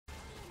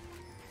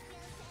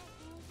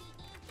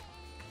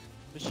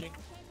Pushing.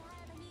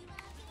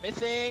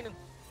 Missing!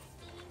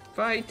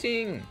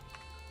 Fighting!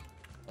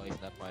 Oh,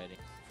 he's not fighting.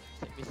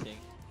 He's missing.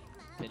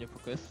 Can you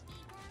focus?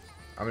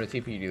 I'm gonna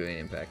TP you to an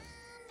impact.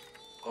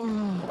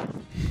 Oh,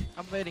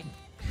 I'm waiting.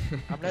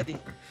 I'm ready.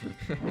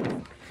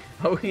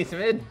 Oh, he's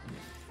mid.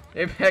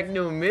 Impact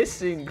no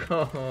missing.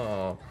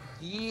 Oh.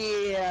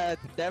 Yeah,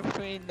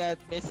 definitely not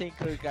missing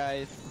crew,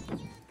 guys.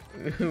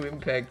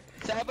 Impact.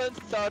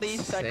 7:30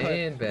 seconds.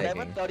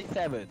 Sandbagging.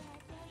 7:37.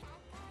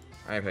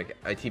 Impact.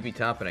 I TP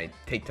top and I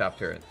take top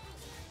turret.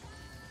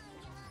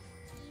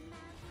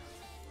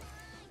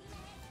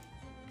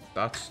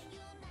 Thoughts?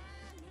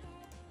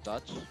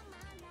 Dodge.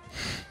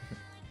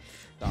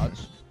 Dodge.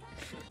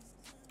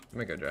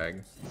 Mega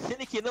drag.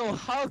 Cynic, no,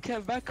 how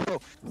can macro?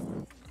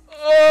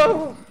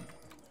 Oh!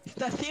 It's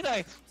that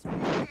C9!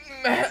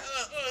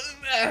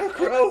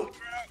 Macro!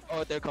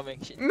 Oh, they're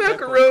coming. Shit,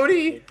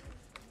 Macaroni!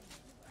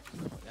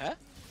 Huh?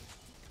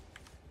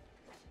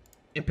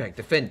 Impact,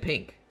 defend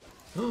pink.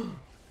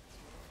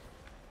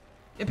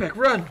 Impact,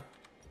 run!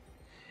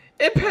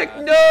 Impact,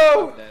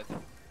 no!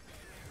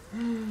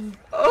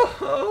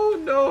 Oh,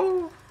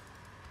 no!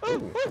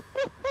 Ooh.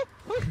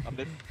 I'm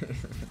dead.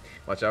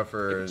 Watch out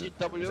for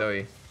GW.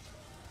 Zoe.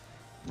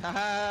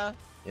 Haha.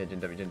 Yeah, Jin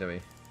W, Jin W.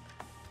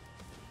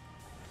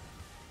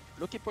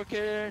 Looking for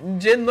kill.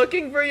 Jin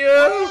looking for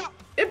you!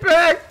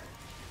 Impact!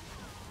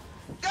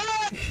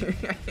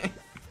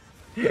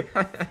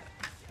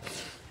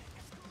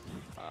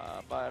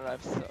 My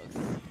life sucks.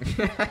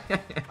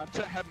 I'm trying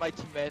to have my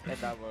teammate and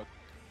that work.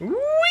 Whee!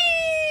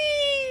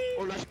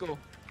 Oh, let's go.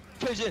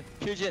 Kill Jin,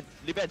 kill Jin.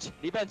 Revenge,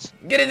 revenge.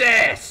 Get his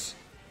ass!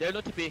 They're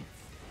not TP.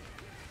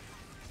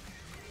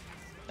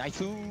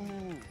 Nice.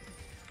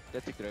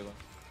 That's a dragon.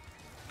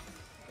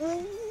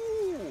 Ooh.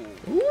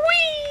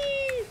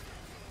 Whee!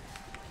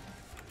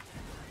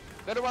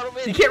 Better bottom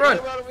mid. You can't run.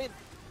 Better bottom mid.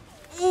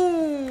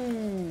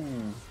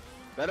 Ooh!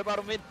 Better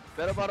bottom mid.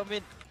 Better bottom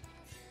mid.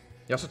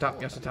 Yasuo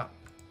top, Yasuo top.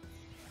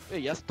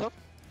 Wait, yes, top.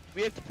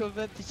 We have to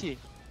prevent TC.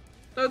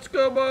 Let's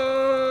go,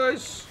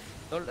 boys!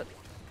 Don't let.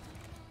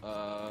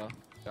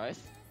 Guys.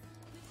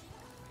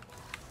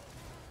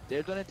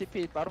 They're gonna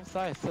TP bottom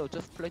side, so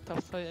just play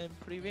top side and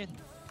pre-win.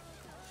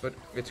 But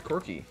it's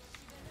Corky.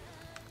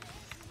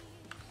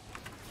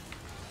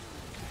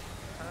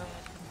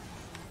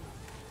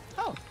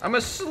 How? I'm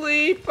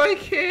asleep. I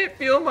can't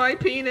feel my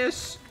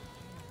penis.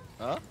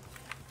 Huh?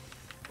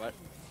 What?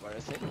 What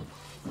is it?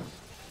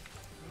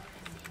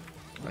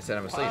 I said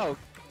I'm asleep. Wow.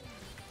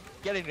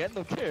 Getting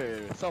random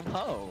kill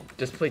somehow.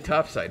 Just play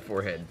topside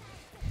forehead.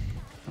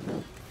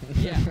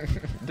 Yeah.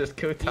 Just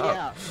go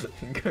top.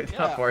 Go top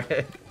Yeah.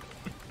 forehead.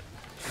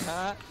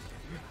 Huh?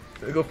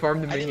 Go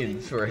farm the I didn't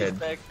minions forehead.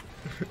 expect-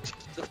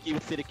 Just give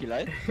it Siddiqui,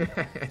 right?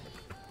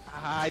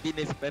 I didn't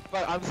expect,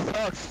 but I'm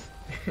sucks.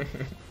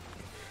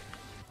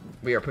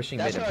 We are pushing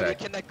mid That's why we impact.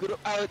 cannot group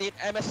out in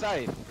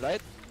MSI,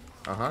 right?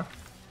 Uh-huh.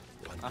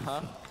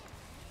 Uh-huh.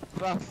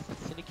 Fuck,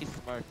 Siddiqui is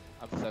smart.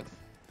 I'm sucks.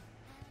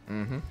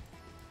 Mm-hmm.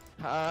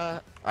 Uh,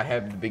 I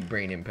have the big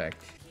brain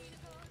impact.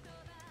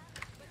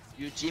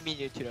 you Jimmy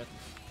Neutron.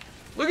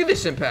 Look at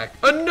this impact.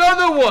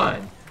 Another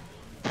one!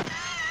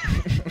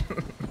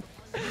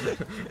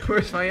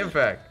 Where's my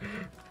impact?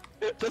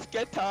 Just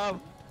get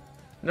Tom.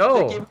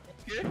 No!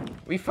 Here?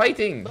 We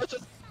fighting! No,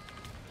 just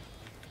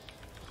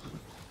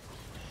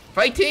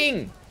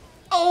Fighting!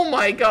 Oh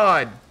my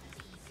god!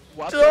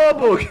 what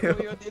Double the fuck kill. are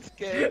you doing this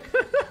game?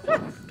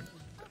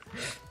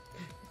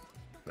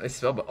 I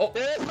spell but oh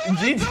There's no-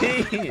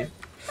 GG!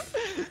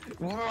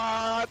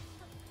 What?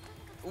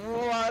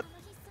 What?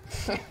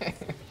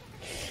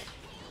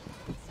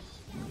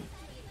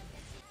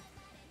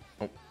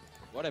 Oh.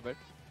 Whatever.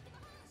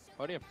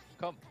 Hurry up,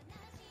 come.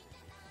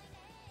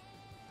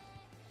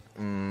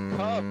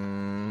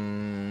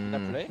 Wanna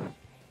play?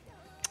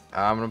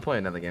 I'm gonna play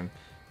another game.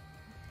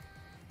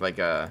 Like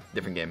a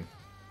different game.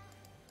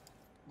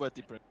 What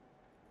different?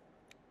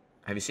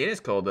 Have you seen it? It's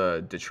called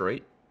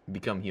Detroit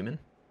Become Human.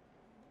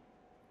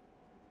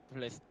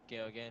 Play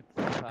scale again.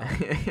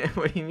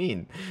 What do you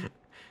mean?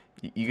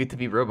 You get to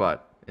be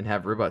robot and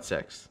have robot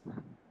sex.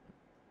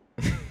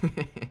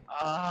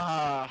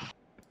 Ah.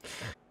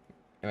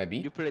 Am I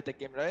beat? You played the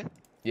game, right?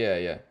 Yeah,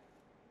 yeah.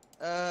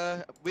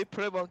 We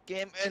play one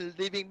game and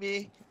leaving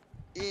me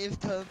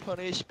instant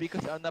punish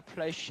because I'm not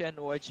play Shen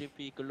or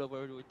GP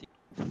Global Routing.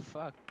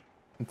 Fuck.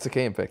 It's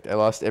okay, in fact. I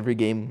lost every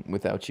game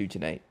without you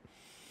tonight.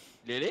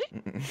 Really?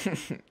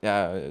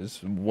 Yeah, it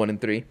was 1 and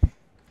 3.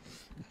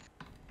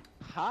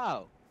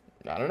 How?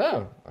 I don't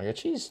know. I got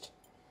cheesed.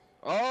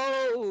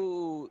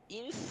 Oh,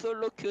 in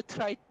solo queue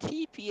try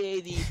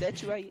TPAD.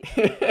 That's why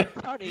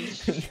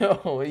punish. No,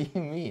 what do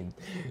you mean?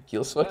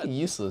 Heal's fucking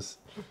useless.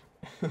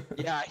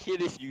 Yeah, he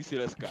is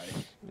useless guy.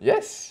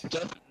 Yes.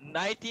 Just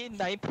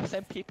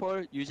 99%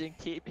 people using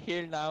keep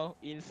heal now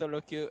in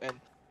solo queue and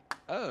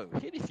oh,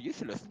 he is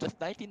useless. Just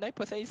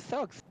 99%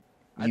 sucks.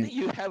 I You- think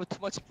you have too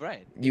much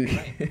brain. You.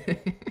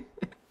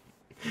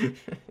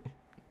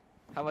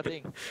 How about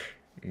thing?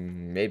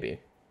 Maybe.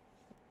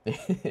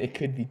 It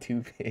could be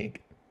too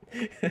big.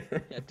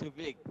 Yeah, too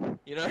big.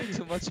 You know,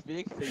 too much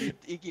big. So you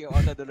thinking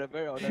another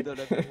level more.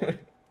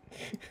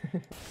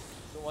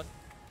 No one.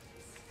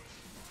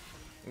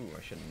 Ooh,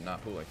 I should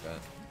not pull like that.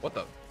 What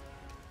the?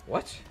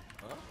 What?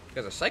 Huh? You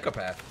guys are a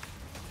psychopath.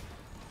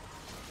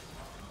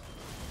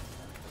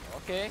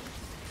 Okay.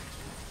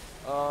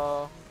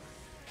 No,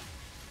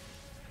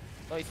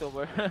 it's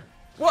over.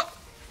 What?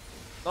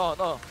 No,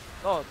 no,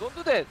 no, don't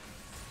do that.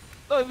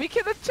 No, we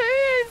cannot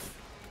chase.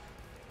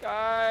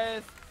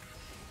 Guys,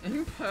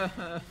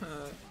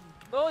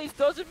 no, it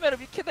doesn't matter.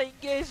 We cannot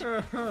engage.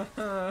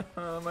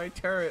 My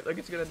turret, like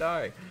it's gonna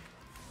die.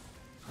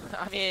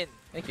 I mean,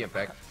 Thank you,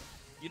 Impact.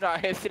 you know, I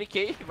have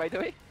 3K, by the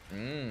way.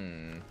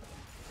 Mmm.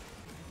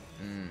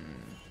 Mmm.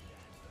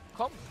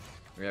 Come.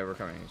 Yeah, we're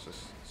coming. It's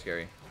just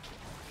scary.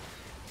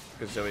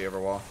 Good Zoe over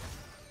wall.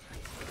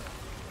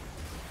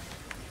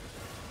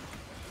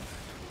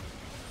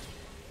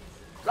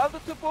 Round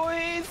 2,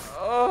 boys.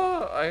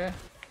 Oh,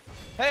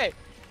 Hey.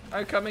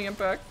 I'm coming,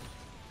 Impact.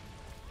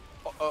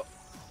 Uh-oh.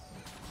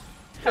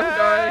 Don't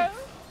die.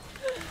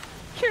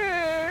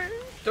 Care.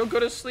 Don't go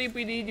to sleep.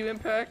 We need you,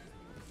 Impact.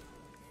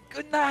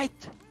 Good night.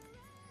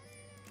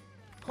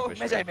 Oh, Wish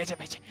Magi. me.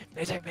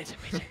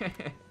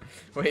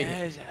 Wait,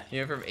 you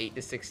went from 8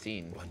 to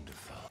 16.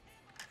 Wonderful.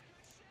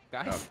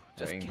 Guys, Oh,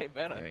 just dang. get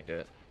better. Let me do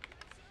it.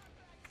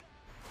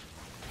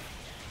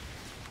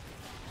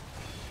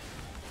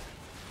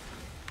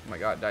 Oh my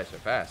god, die so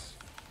fast.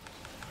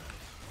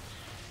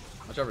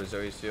 Watch over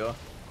Zoe's seal.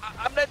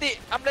 I'm ready.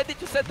 I'm ready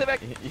to set the back.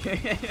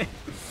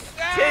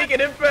 Take it,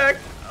 Impact!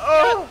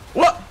 Oh!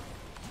 What?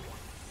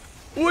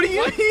 What do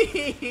you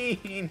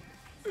mean?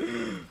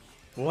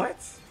 What?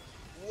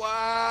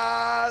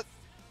 What?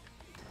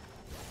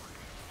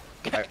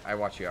 I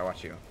watch you, I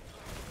watch you.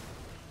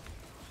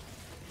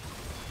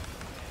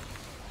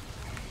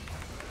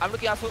 I'm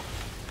looking at you.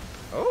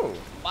 Oh!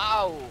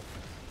 Wow.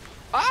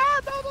 Ah,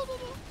 no.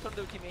 Don't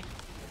look at me.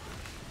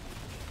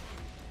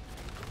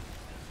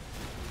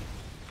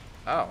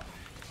 Oh.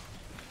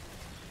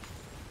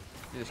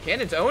 This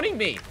cannon's owning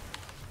me!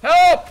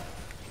 Help!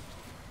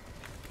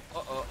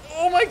 Uh-oh.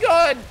 Oh my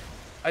god!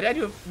 I died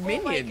to a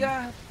minion. Oh my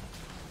god.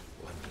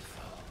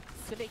 Wonderful.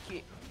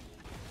 Sneaky.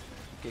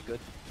 Okay, good.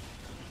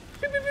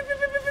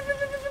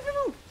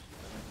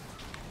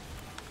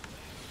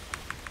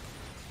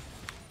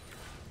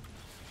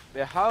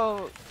 But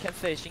how can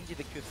say Shinji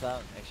the Q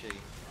sound actually?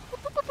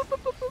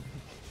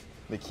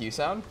 The Q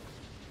sound?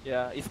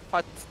 Yeah, it's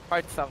part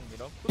sound, you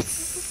know.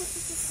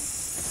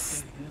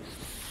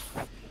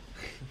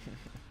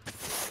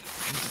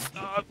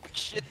 Oh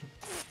shit.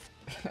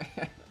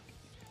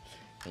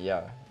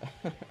 Yeah.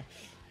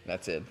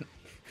 That's it.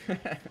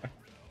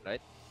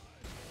 Right?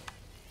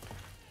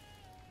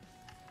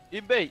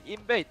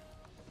 Invade.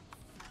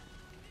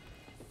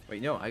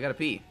 Wait, no, I gotta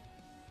pee.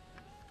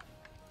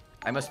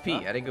 I must pee.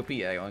 Huh? I didn't go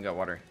pee. I only got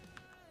water.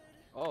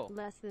 Oh.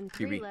 Less than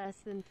QB. 3, less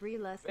than 3,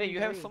 less than Hey, you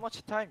have 3. so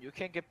much time. You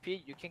can get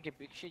pee, you can get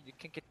big shit, you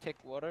can get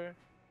take water.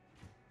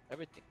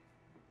 Everything.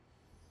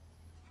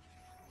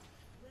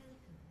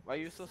 Why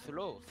you so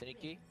slow,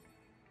 Sneaky?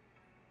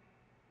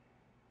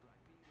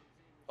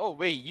 Oh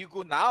wait, you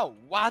go now?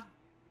 What?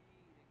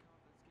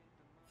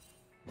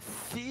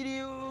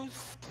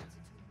 Serious?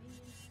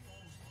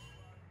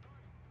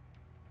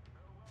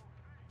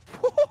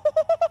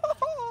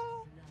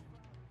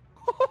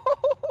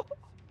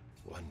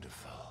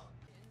 Wonderful.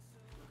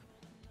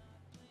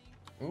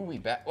 Ooh, we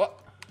back. What?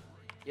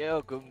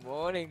 Yo, good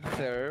morning,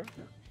 sir.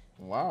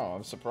 Wow,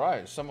 I'm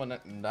surprised. Someone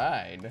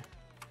died.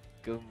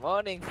 Good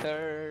morning,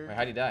 sir. Wait,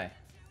 how'd he die?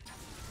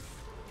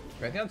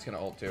 I think that's gonna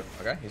ult too.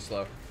 Okay, he's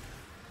slow.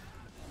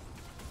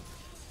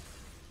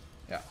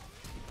 Yeah.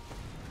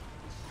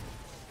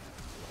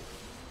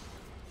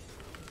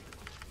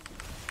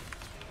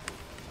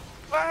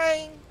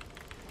 Fine.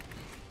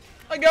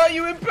 I got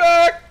you,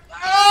 Impact!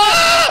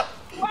 Ah!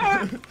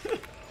 What?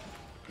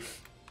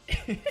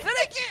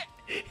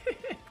 Sneaky!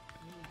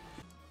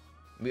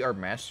 We are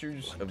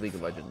masters of League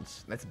of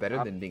Legends. That's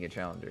better than being a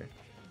challenger.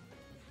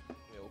 Yeah,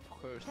 of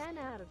course. 10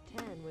 out of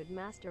 10 with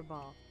Master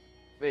Ball.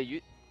 Wait,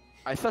 you?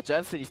 I thought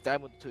Jansen is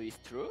Diamond 2 is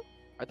true?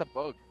 I thought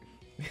bug.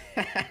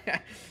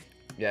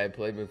 Yeah, I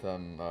played with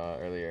him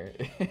earlier.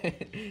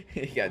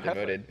 He got What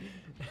demoted.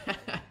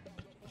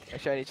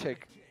 Actually, I need to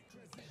check.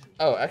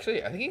 Oh,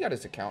 actually, I think he got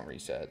his account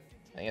reset.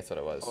 I think that's what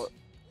it was.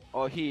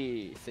 Oh,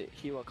 he said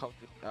he will come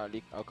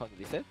to account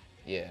reset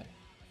Yeah.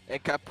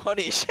 and got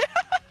punished.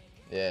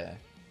 Yeah.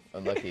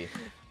 Unlucky.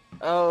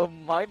 Oh,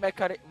 my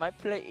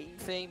play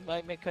insane.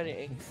 My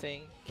mechanic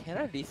insane. Can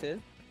I reset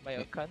my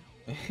account?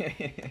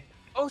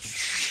 Oh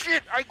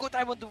shit! I got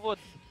Diamond 1.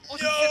 Oh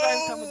shit! I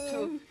have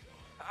Diamond 2.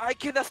 I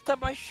cannot stop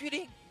my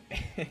shooting.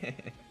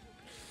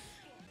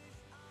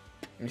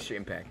 Mr.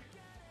 Impact.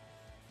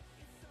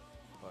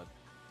 What?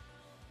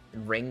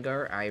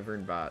 Rengar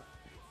Ivern bot.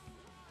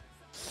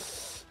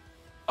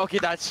 Okay,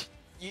 that's.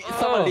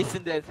 Someone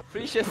listen that.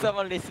 Pretty sure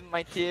someone listen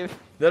my team.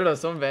 No,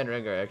 someone banned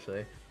Rengar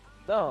actually.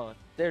 No,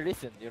 they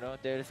listen. You know,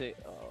 they say,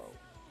 oh.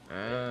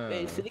 Oh.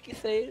 Hey, Sneaky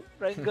say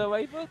Rengar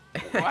Wyvern?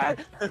 What?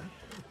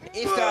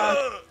 It's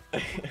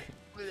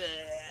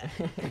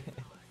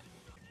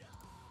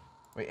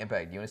Wait,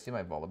 Impact, do you want to see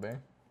my Volibear?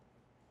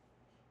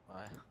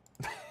 Why?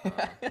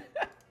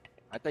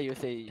 I thought you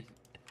say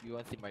you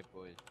want to see my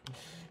boy.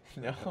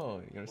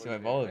 No, you want to see my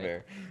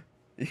Volibear,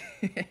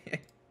 Volibear.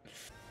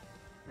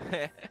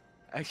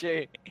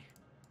 Actually,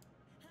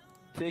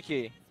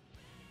 Tricky,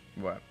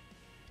 What?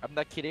 I'm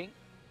not kidding.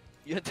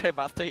 You try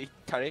master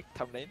Tarek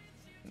thumbnail?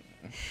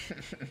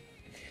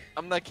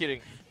 I'm not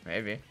kidding.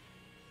 Maybe.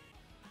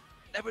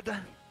 Never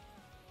done.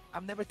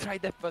 I've never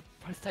tried that, but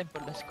first time.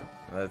 But let's go.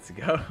 Let's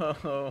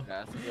go.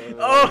 Let's go.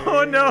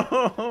 Oh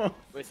no!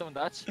 Wait, someone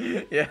Dutch?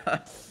 Yeah.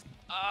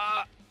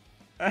 Ah!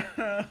 I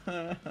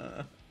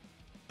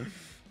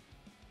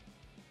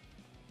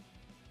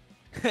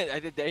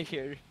did that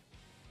here.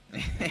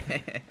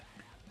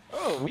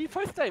 Oh, we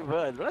first time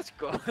won. Let's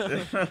go.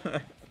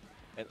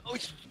 And oh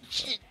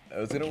shit! That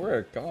was gonna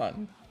work. Come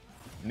on.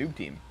 Noob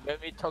team. When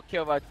we talking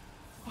about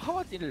how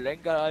about in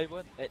Rengar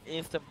Ivan and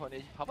instant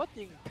punish? How about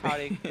in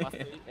Tarek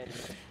Master and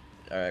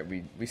Alright,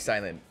 we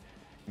silent.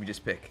 We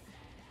just pick.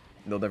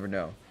 They'll never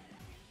know.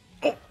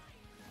 Oh!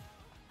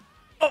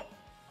 Oh!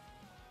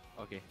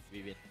 okay,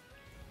 we win.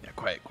 Yeah,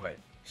 quiet, quiet.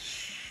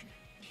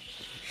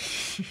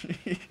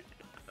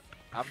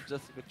 I'm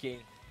just looking,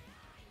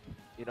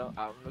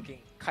 I'm looking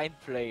kind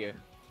player.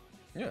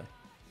 Yeah,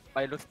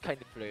 I look kind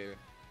player.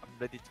 I'm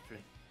ready to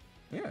play.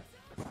 yeah.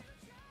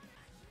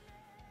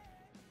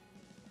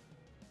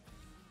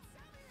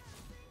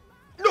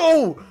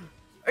 No!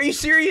 Are you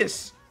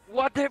serious?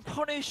 What they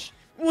punish?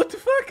 What the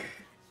fuck?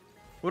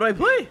 What do I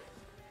play?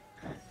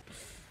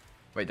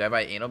 Wait, did I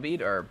buy anal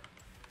bead or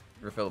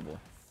refillable?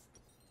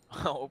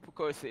 Of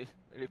course,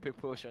 repair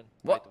potion.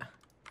 What?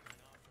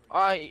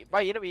 I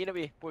buy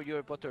enemy for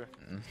your butter.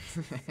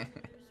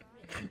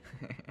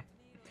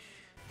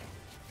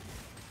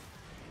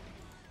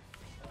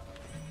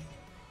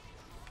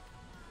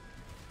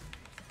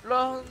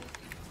 Long.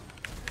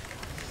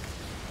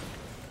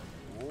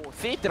 Oh,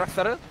 see,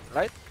 Draxler,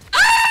 right?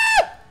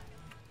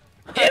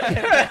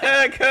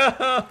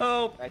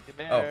 Go!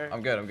 Nightmare. Oh,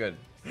 I'm good, I'm good.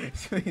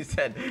 That's what he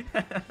said.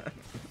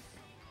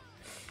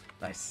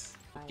 Nice.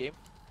 Game.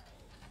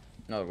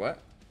 No, what?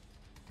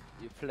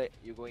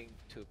 You're going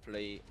to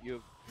play. You're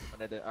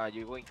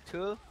going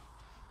to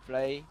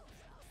play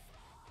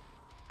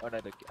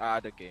another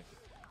other game.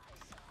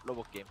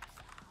 Robot game.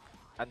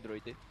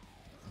 Android.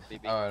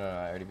 Maybe. Oh, no,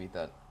 I already beat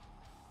that.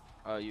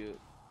 You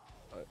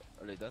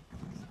already done?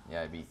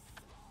 Yeah, I beat.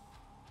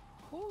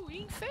 Oh,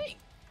 insane!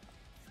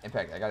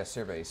 Impact, I got a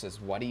survey. It says,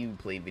 why do you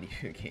play video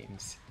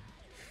games?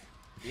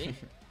 Me?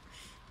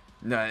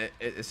 No,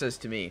 it says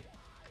to me. It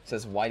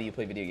says, why do you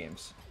play video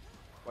games?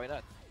 Why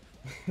not?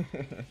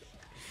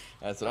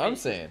 That's what I'm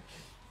saying.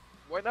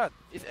 Why not?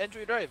 It's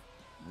Android Drive.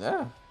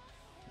 Yeah.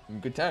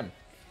 Good time.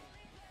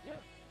 Yeah.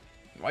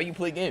 Why you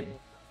play game?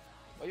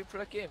 Why you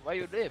play game? Why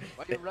you live?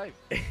 Why you live?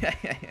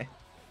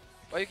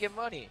 Why you get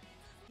money?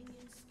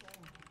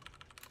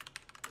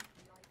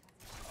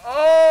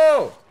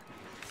 Oh!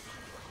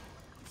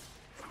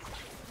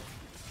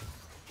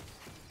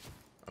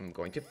 I'm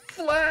going to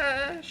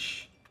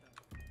flash.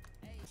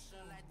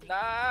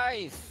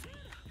 Nice!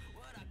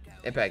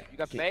 Impact, You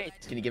got can, bait.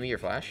 can you give me your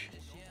flash?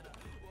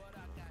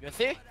 You wanna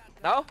see?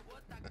 Now?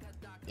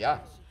 Yeah.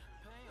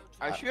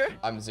 Are you sure?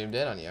 I'm zoomed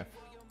in on you.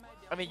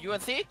 I mean, you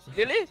wanna see?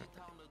 Really?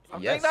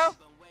 I'm Yes. doing now?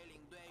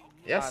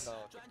 Yes. Ah, no.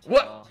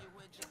 What?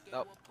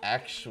 No.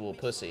 Actual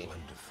pussy.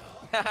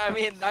 I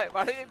mean,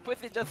 why did you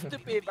put it just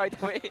stupid, by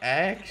the way?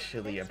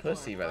 Actually a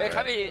pussy, by the Hey,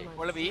 come way. here,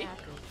 wanna be?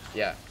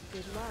 Yeah.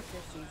 Good luck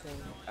this season.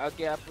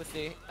 Okay, I'm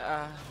pussy.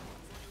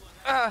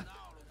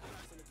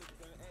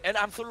 And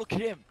I'm solo kill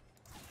him.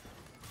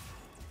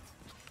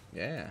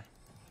 Yeah.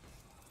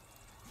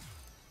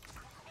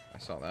 I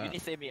saw You that.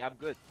 didn't say me, I'm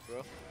good,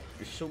 bro.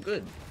 You're so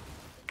good.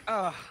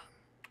 Ah.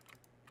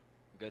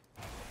 Good.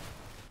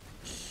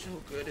 So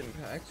good,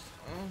 Impact.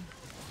 Oh.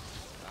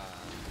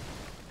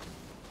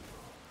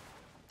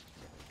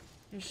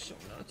 You're so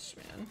nuts,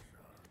 man.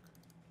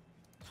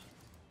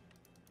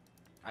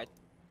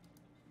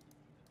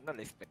 Not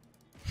respect.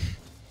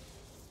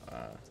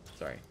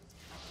 Sorry.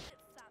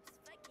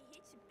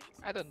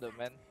 I don't know,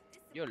 man.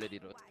 You're already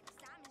wrote.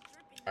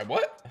 I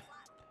what?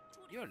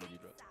 You're already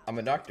wrote. I'm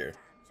a doctor.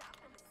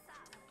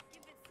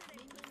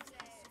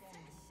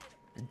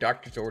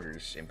 Doctor's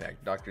orders,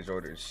 Impact. Doctor's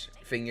orders.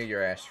 Finger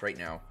your ass right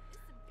now.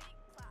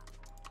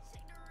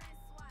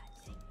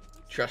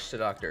 Trust the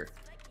doctor.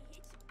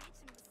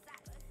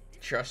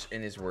 Trust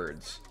in his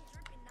words.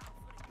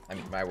 I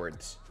mean, my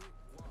words.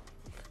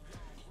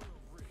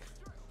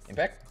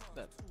 Impact?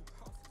 That.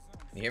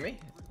 You hear me?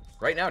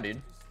 Right now,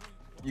 dude.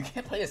 You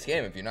can't play this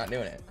game if you're not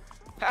doing it.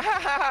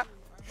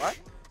 What?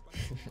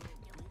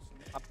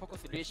 I'm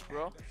focused rich,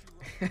 bro.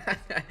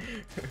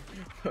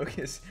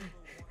 Focus.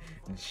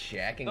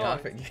 Jacking No,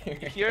 off at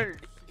Here,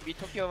 we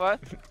talking about.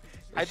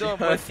 I don't Shut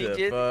know the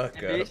messages.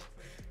 fuck English.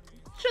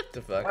 up. Shut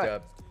the fuck What?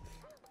 up.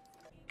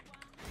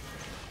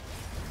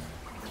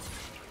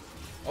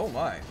 Oh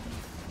my.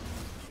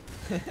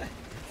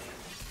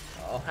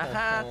 Oh,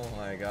 Haha. oh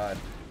my god.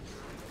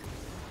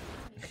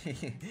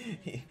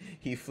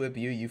 he flip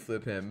you, you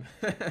flip him.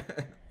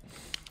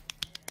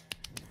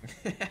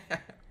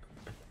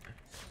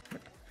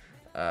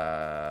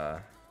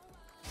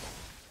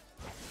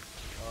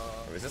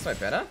 Is this my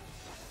penna?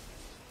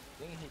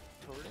 I think he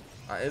trolling.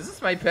 Is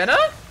this my penna?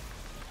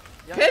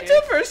 Yeah,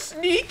 Penta for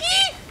sneaky?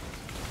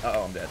 Uh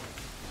oh, I'm dead.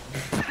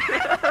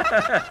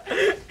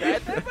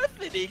 That was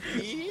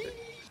sneaky.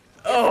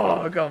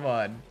 Oh, come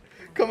on.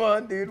 Come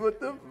on, dude, what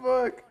the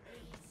fuck?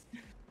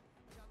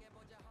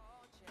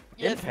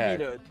 Yes, Impact.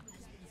 Milord.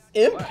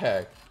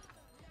 Impact.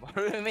 What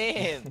do you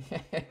mean?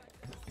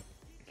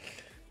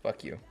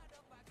 Fuck you.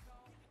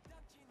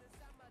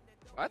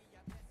 What?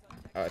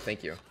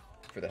 Thank you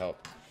for the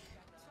help.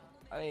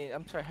 I mean,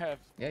 I'm trying to help.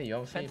 Yeah, you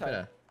almost need Penta.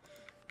 penna.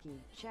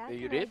 Chat, Do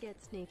you can I did?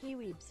 get sneaky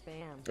weeb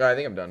spam? I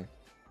think I'm done.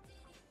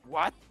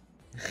 What?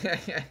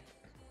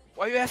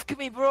 Why you asking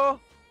me, bro?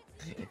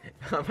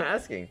 I'm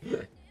asking.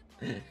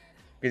 Because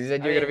you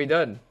said you're gonna be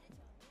done.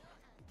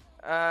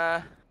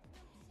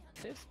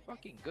 Seems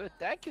fucking good.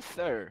 Thank you,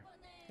 sir.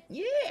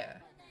 Yeah.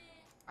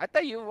 I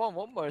thought you want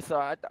one more, so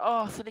I thought,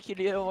 oh, Sneaky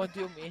didn't want to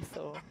do me,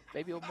 so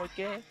maybe one more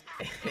game.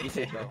 And he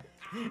said no.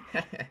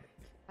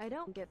 I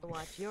don't get to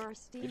watch your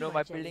Steam You know my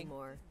much feeling?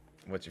 anymore,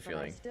 What's your but I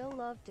feeling? still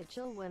love to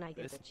chill when I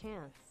get Yes. the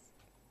chance.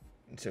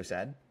 So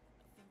sad?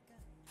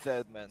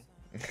 Sad man.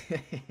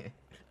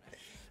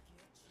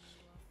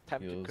 Time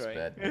Feels to cry.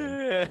 bad,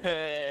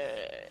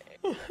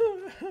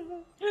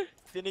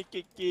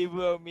 Sneaky gave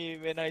up me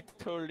when I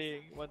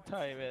trolling one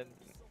time and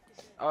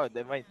oh,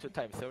 they might 2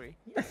 times. Sorry.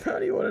 I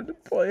thought he wanted to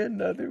play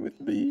another with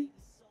me.